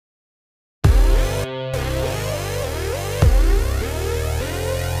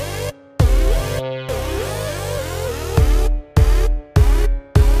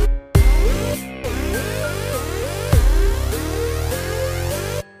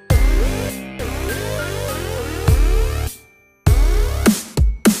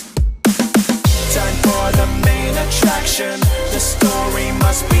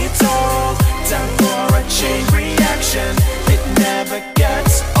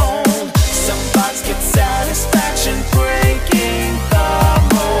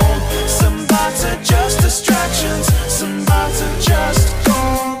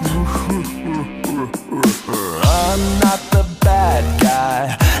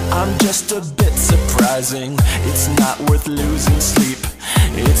I'm just a bit surprising. It's not worth losing sleep,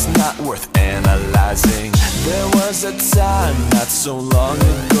 it's not worth analyzing. There was a time not so long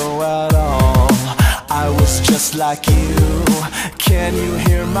ago at all, I was just like you. Can you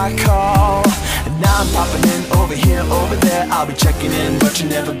hear my call? And now I'm popping in over here, over there. I'll be checking in, but you'll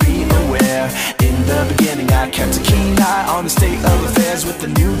never be aware. In the beginning I kept a keen eye on the state of affairs with the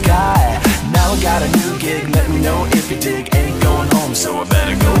new guy. Now I got a new gig, let me know if you dig. Ain't going home, so I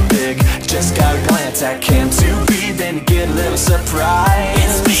better go big. Just got a glance at Cam to be, then you get a little surprise.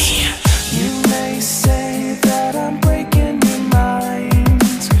 It's me. You may say that I'm breaking your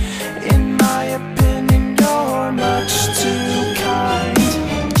mind. In my opinion, you're much too kind.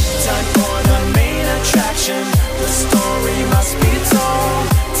 Time for the main attraction, the story must be told.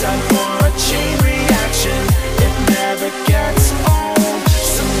 Time for a chain reaction, it never gets old.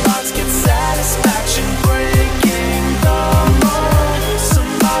 Some thoughts get satisfaction, breaking the mold. Some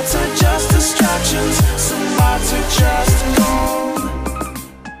thoughts are just distractions, some thoughts are just gold.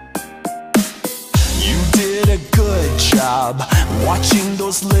 You did a good job watching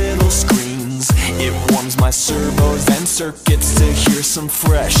those little screens. It warms my servos and circuits to hear some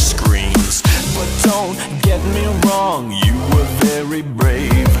fresh screams. But don't get me wrong, you were very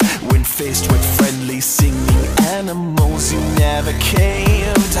brave. When faced with friendly singing animals, you never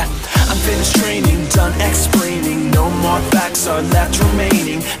caved. I'm finished training, done explaining. No more facts are left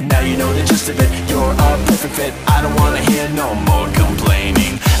remaining. Now you know the gist of it, you're a perfect fit. I don't wanna hear no more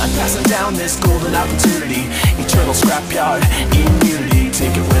complaining. I'm passing down this golden opportunity, eternal scrapyard immunity.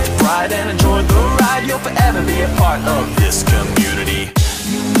 Take it with pride and enjoy the ride. You'll forever be a part of this community.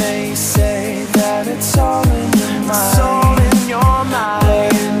 You may say that it's all in your mind, it's all in your mind.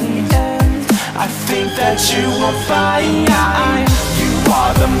 But in the end, I think that you will find you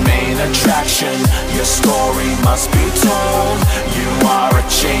are the main attraction. Your story must be told. You are a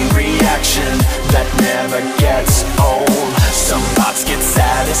chain reaction that never gets old. Some thoughts get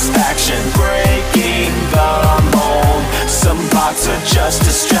satisfaction, breaking the mold. Some thoughts are just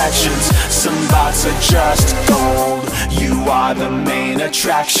distractions, some thoughts are just gold. You are the main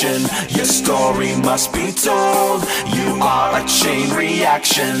attraction, your story must be told. You are a chain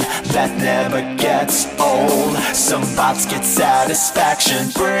reaction that never gets old. Some thoughts get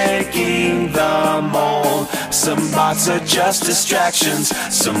satisfaction, breaking the mold. Some thoughts are just distractions,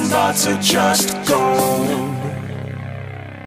 some thoughts are just gold.